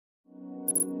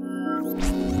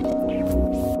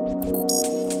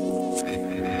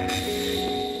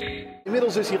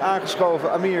is hier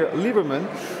aangeschoven Amir Liberman.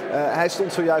 Hij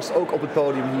stond zojuist ook op het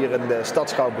podium hier in de stad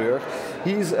Schouwburg.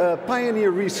 He's a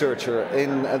pioneer researcher in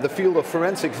the field of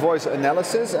forensic voice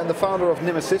analysis and the founder of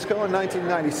Cisco. In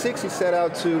 1996 he set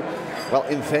out to, well,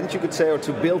 invent, you could say, or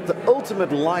to build the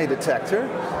ultimate lie detector.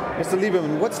 Mr.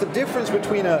 Liberman, what's the difference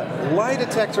between a lie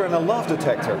detector and a love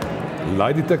detector?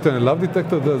 Lie detector and love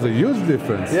detector, there's a huge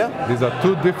difference. Yeah? These are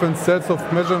two different sets of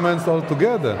measurements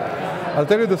altogether. I'll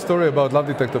tell you the story about love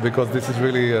detector because this is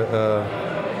really,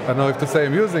 I don't know if to say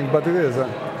amusing, but it is.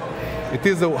 It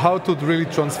is how to really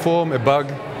transform a bug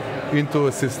into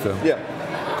a system. Yeah.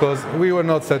 Because we were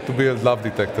not set to build love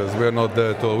detectors. We are not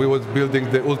there at all. We were building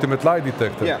the ultimate lie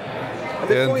detector. Yeah. And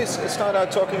before you start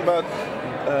out talking about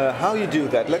how you do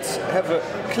that, let's have a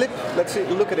clip. Let's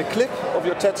look at a clip of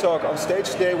your TED Talk on stage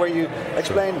today where you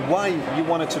explain why you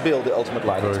wanted to build the ultimate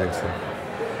lie detector.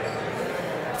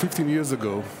 15 years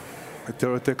ago, a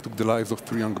terror attack took the lives of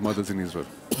 3 young mothers in Israel.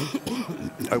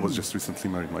 I was just recently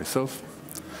married myself,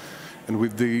 and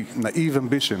with the naive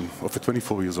ambition of a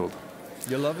 24-year-old,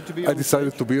 I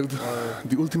decided to build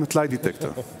the ultimate lie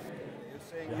detector.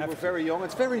 You were very young.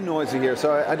 It's very noisy here,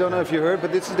 so I don't know if you heard,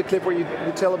 but this is the clip where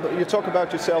you talk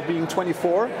about yourself being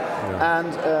 24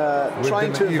 and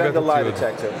trying to invent a lie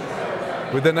detector.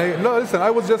 No, listen,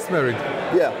 I was just married.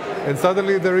 Yeah. And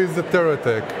suddenly there is a terror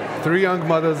attack. 3 young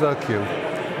mothers are killed.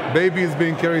 Baby is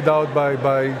being carried out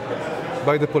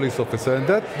by the police officer, and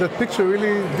that picture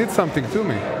really did something to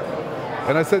me.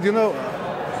 And I said, you know,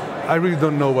 I really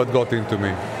don't know what got into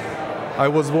me. I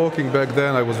was walking back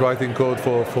then, I was writing code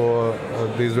for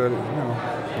the Israeli,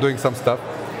 doing some stuff.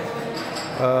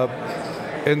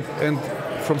 And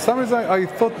from some reason I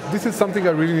thought this is something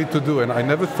I really need to do, and I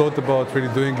never thought about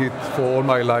really doing it for all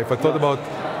my life. I thought about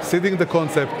seeding the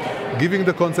concept, giving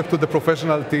the concept to the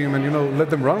professional team, and let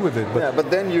them run with it. But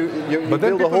then you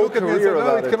build a whole career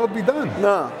about it. It cannot be done.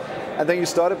 No. And then you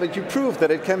started, but you proved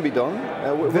that it can be done.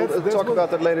 We'll talk about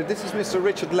that later. This is Mr.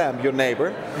 Richard Lamb, your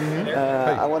neighbor.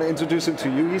 I want to introduce him to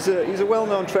you. He's a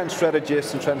well-known trend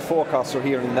strategist and trend forecaster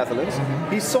here in the Netherlands.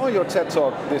 He saw your TED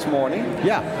Talk this morning.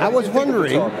 Yeah, I was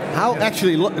wondering how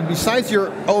actually, besides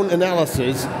your own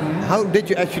analysis, how did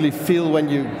you actually feel when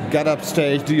you got up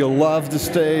stage? Do you love the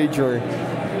stage, or?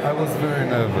 I was very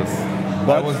nervous.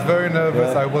 I was very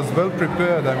nervous. I was well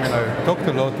prepared. I mean, I talked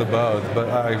a lot about, but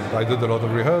I did a lot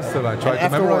of rehearsal. I tried to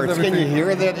memorize everything. Can you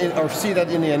hear that or see that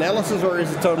in the analysis, or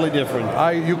is it totally different?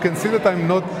 You can see that I'm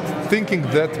not thinking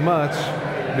that much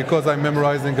because I'm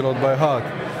memorizing a lot by heart.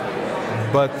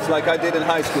 But it's like I did in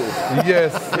high school.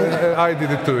 Yes, I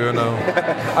did it too.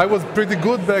 I was pretty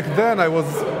good back then. I was,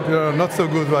 not so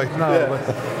good right now. Yeah.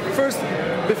 First,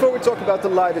 before we talk about the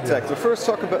lie detector,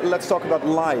 let's talk about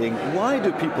lying. Why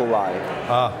do people lie?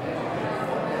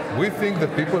 We think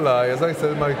that people lie, as I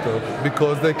said in my talk,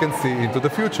 because they can see into the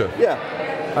future. Yeah.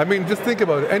 I mean, just think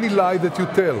about it. Any lie that you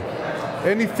tell,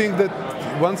 anything that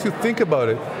once you think about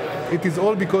it, it is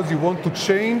all because you want to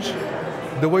change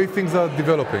the way things are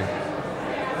developing.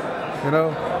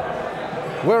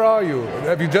 Where are you?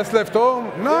 Have you just left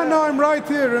home? No, I'm right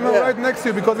here, right next to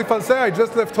you. Because if I say I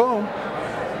just left home,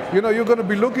 you're going to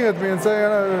be looking at me and say,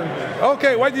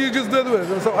 okay, why did you just do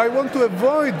it? So I want to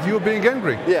avoid you being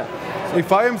angry. Yeah.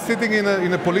 If I am sitting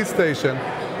in a police station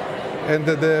and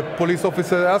the police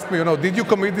officer asks me, did you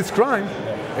commit this crime?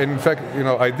 And in fact,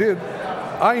 I did.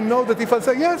 I know that if I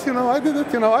say, yes, I did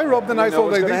it, I robbed a nice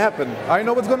old lady. I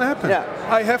know what's going to happen. Yeah.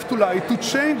 I have to lie to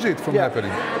change it from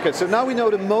happening. Okay, so now we know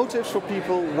the motives for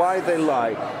people, why they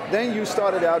lie. Then you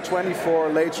started out 24,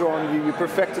 later on you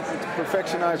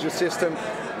perfectionized your system.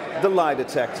 The lie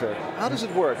detector. How does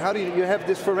it work? How do you have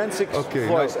this forensic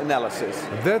voice analysis?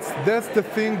 That's the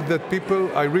thing that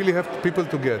I really have people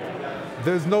to get.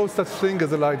 There's no such thing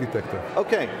as a lie detector.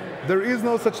 Okay. There is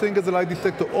no such thing as a lie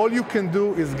detector. All you can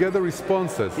do is gather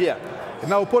responses. Yeah.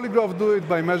 Now, polygraph do it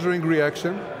by measuring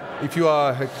reaction. If you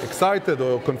are excited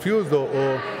or confused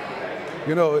or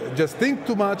just think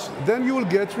too much, then you will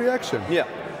get reaction. Yeah.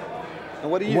 And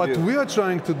what do you do? What we are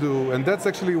trying to do, and that's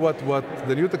actually what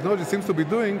the new technology seems to be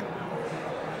doing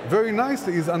very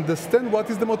nicely, is understand what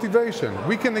is the motivation.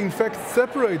 We can, in fact,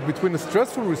 separate between a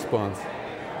stressful response,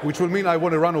 which will mean I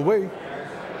want to run away,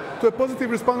 to a positive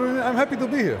response, I'm happy to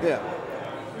be here. Yeah.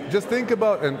 Just think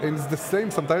about, and it's the same,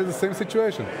 sometimes the same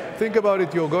situation. Think about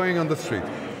it, you're going on the street,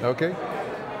 okay?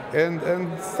 And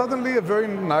suddenly a very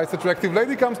nice, attractive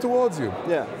lady comes towards you.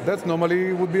 Yeah. That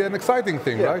normally would be an exciting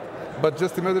thing, right? But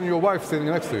just imagine your wife sitting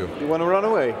next to you. You want to run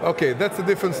away. Okay, that's a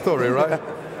different story, right?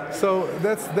 So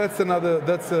that's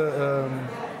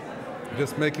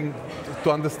just making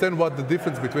to understand what the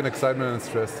difference between excitement and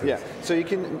stress is. Yeah, so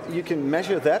you can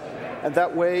measure that, and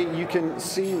that way you can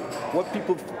see what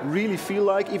people really feel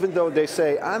like, even though they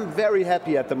say, "I'm very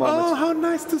happy at the moment." Oh, how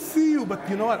nice to see you! But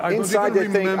you know what? I Inside don't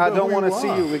even they think, "I don't want to see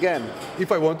are. you again."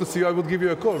 If I want to see you, I would give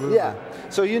you a call. Yeah.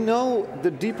 So you know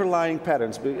the deeper lying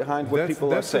patterns behind what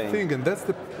people are saying. That's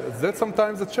the thing, and that's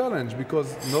sometimes a challenge because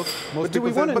not most But do we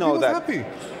people want say, to "But know he was that? happy."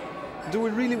 Do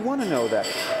we really want to know that?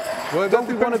 Well, Don't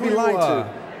we want to be lied to?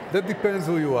 That depends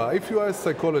who you are. If you are a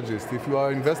psychologist, if you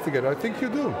are an investigator, I think you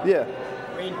do. Yeah.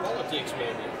 In politics,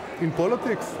 maybe. In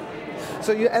politics.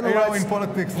 So you analyze. In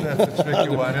politics, that's a tricky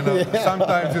one.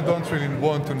 Sometimes you don't really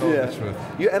want to know the truth.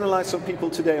 You analyzed some people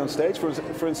today on stage.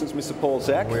 For instance, Mr. Paul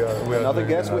Zak, we are another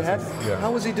doing guest we had. analysis, yeah.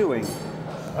 How was he doing?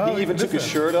 He even took his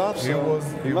shirt off. So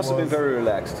he must have been very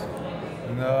relaxed.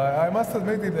 No, I must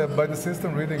admit that by the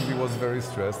system reading, he was very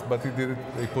stressed, but he did it.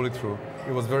 He pulled it through.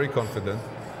 He was very confident.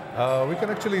 We can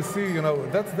actually see,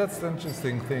 that's the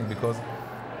interesting thing because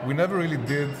we never really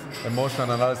did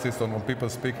emotional analysis on people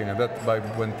speaking, and that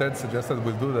when Ted suggested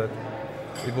we'll do that,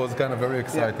 it was kind of very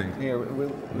exciting. Yeah. Here,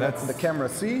 we'll let the camera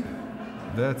see.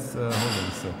 That's hold on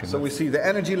a second. So we see the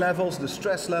energy levels, the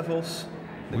stress levels.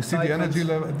 We see the energy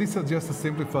level. This is just a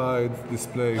simplified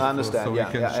display. I understand. So we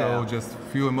can show just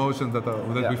few emotions that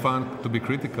we found to be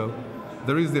critical.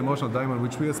 There is the emotional diamond,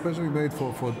 which we especially made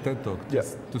for TED Talk,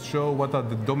 just to show what are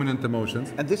the dominant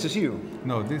emotions. And this is you.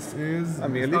 No, this is.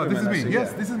 Amir Liberman, this is me.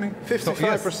 Yes, this is me.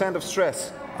 55% of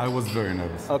stress. I was very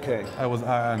nervous. Okay.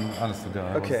 I'm honest to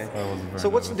God. Okay. I was very so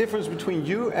what's the difference between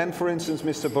you and, for instance,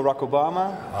 Mr. Barack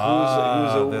Obama,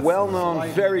 who's a well-known,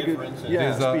 very good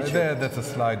speaker? That's a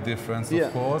slight difference,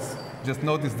 of course. Just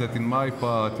notice that in my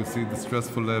part, you see the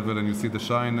stressful level, and you see the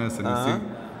shyness, and you see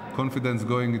confidence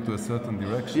going into a certain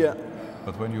direction. Yeah.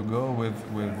 But when you go with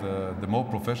the more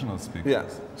professional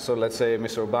speakers, so let's say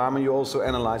Mr. Obama, you also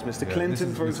analyze Mr.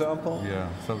 Clinton, for example. Yeah.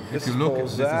 So This if you look, Paul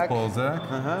this is Paul Zak.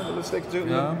 Let's take a look.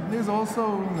 Yeah. He's also,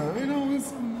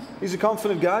 he's a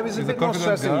confident guy. He's a bit more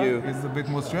stressed than you. He's a bit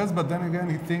more stressed, but then again,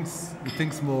 he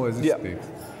thinks more as he speaks.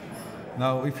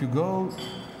 Now, if you go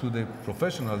to the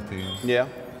professional team,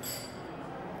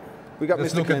 we got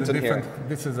let's Mr. Clinton here.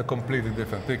 This is a completely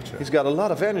different picture. He's got a lot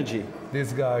of energy.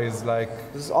 This guy is like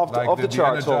off the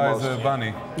charts almost.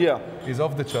 Bunny. Yeah. He's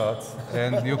off the charts,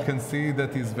 and you can see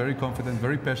that he's very confident,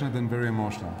 very passionate, and very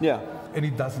emotional. Yeah. And he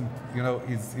doesn't,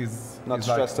 he's not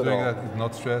stressed at all. He's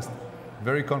not stressed,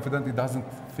 very confident. He doesn't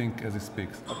think as he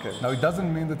speaks. Okay. Now, it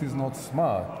doesn't mean that he's not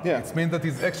smart. Yeah. It means that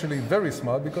he's actually very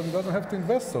smart because he doesn't have to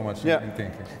invest so much in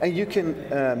thinking. And you can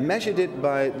measure it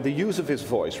by the use of his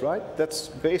voice, right? That's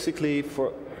basically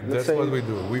for. That's what we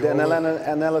do.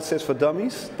 Analysis for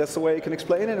dummies. That's the way you can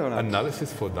explain it, or not?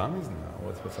 Analysis for dummies?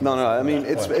 No. I mean,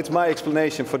 it's my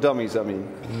explanation for dummies. I mean.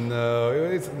 No,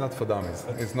 it's not for dummies.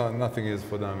 It's not. Nothing is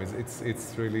for dummies.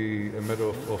 It's really a matter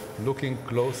of looking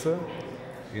closer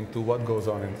into what goes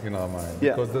on in our mind.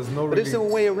 Yeah. Because there's no. But is there a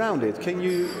way around it? Can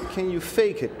you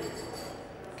fake it?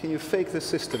 Can you fake the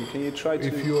system? Can you try to?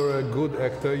 If you're a good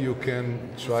actor, you can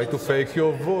try to fake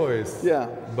your voice. Yeah.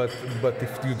 But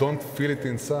if you don't feel it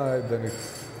inside, then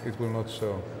it will not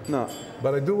show. No.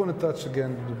 But I do want to touch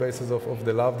again the basis of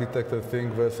the love detector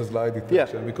thing versus lie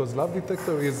detection. Yeah. Because love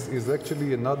detector is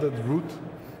actually another route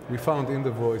we found in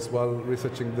the voice while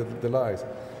researching the lies.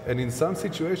 And in some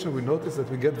situations, we notice that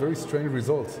we get very strange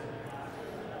results.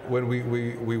 When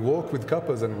we work with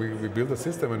couples and we build a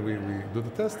system and we do the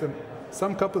test, and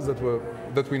some couples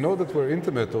that we know that were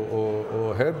intimate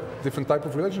or had different type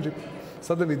of relationship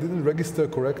suddenly didn't register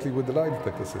correctly with the lie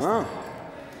detector system.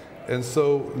 And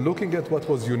so looking at what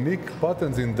was unique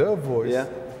patterns in their voice,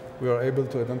 we are able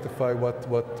to identify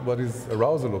what is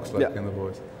arousal looks like in the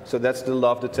voice. So that's the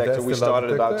love detector we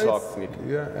started about talking.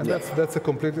 And that's a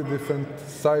completely different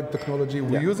side technology.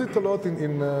 We use it a lot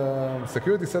in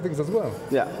security settings as well.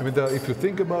 Yeah. I mean, if you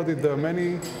think about it, there are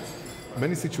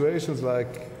many situations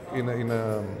like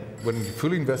when you're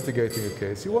fully investigating a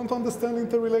case, you want to understand the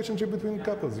interrelationship between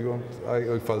couples.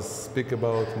 If I speak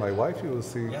about my wife, you will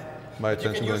see my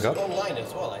attention going up. You can use it online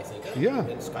as well, I think. Yeah.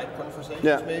 In Skype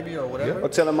conversations maybe, or whatever. Or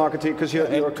telemarketing, because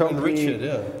your company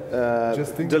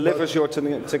delivers your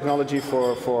technology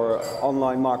for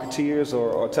online marketeers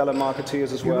or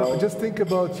telemarketeers as well. Just think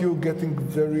about you getting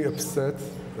very upset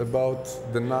about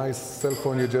the nice cell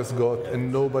phone you just got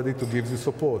and nobody to give you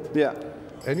support. Yeah.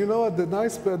 And you know what, the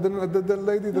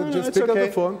lady that just picked up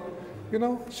the phone,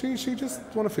 she just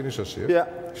want to finish her shift. Yeah.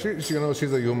 She's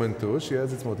a human too. She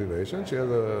has its motivation. She has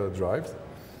a drive.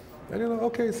 And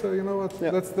okay, so you know what?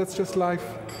 That's just life.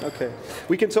 Okay,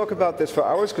 we can talk about this for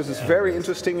hours because it's very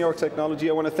interesting, your technology.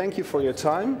 I want to thank you for your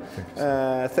time.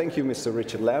 Thank you, Mr.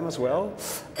 Richard Lamb, as well.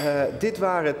 Dit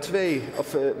waren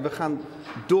we gaan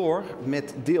door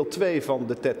met deel 2 van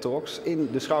de TED Talks in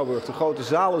de Schouwburg. De grote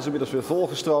zaal is inmiddels weer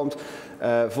volgestroomd.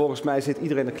 Volgens mij zit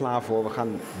iedereen er klaar voor. We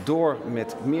gaan door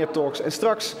met meer talks. En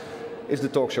straks is de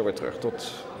talkshow weer terug.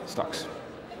 Tot straks.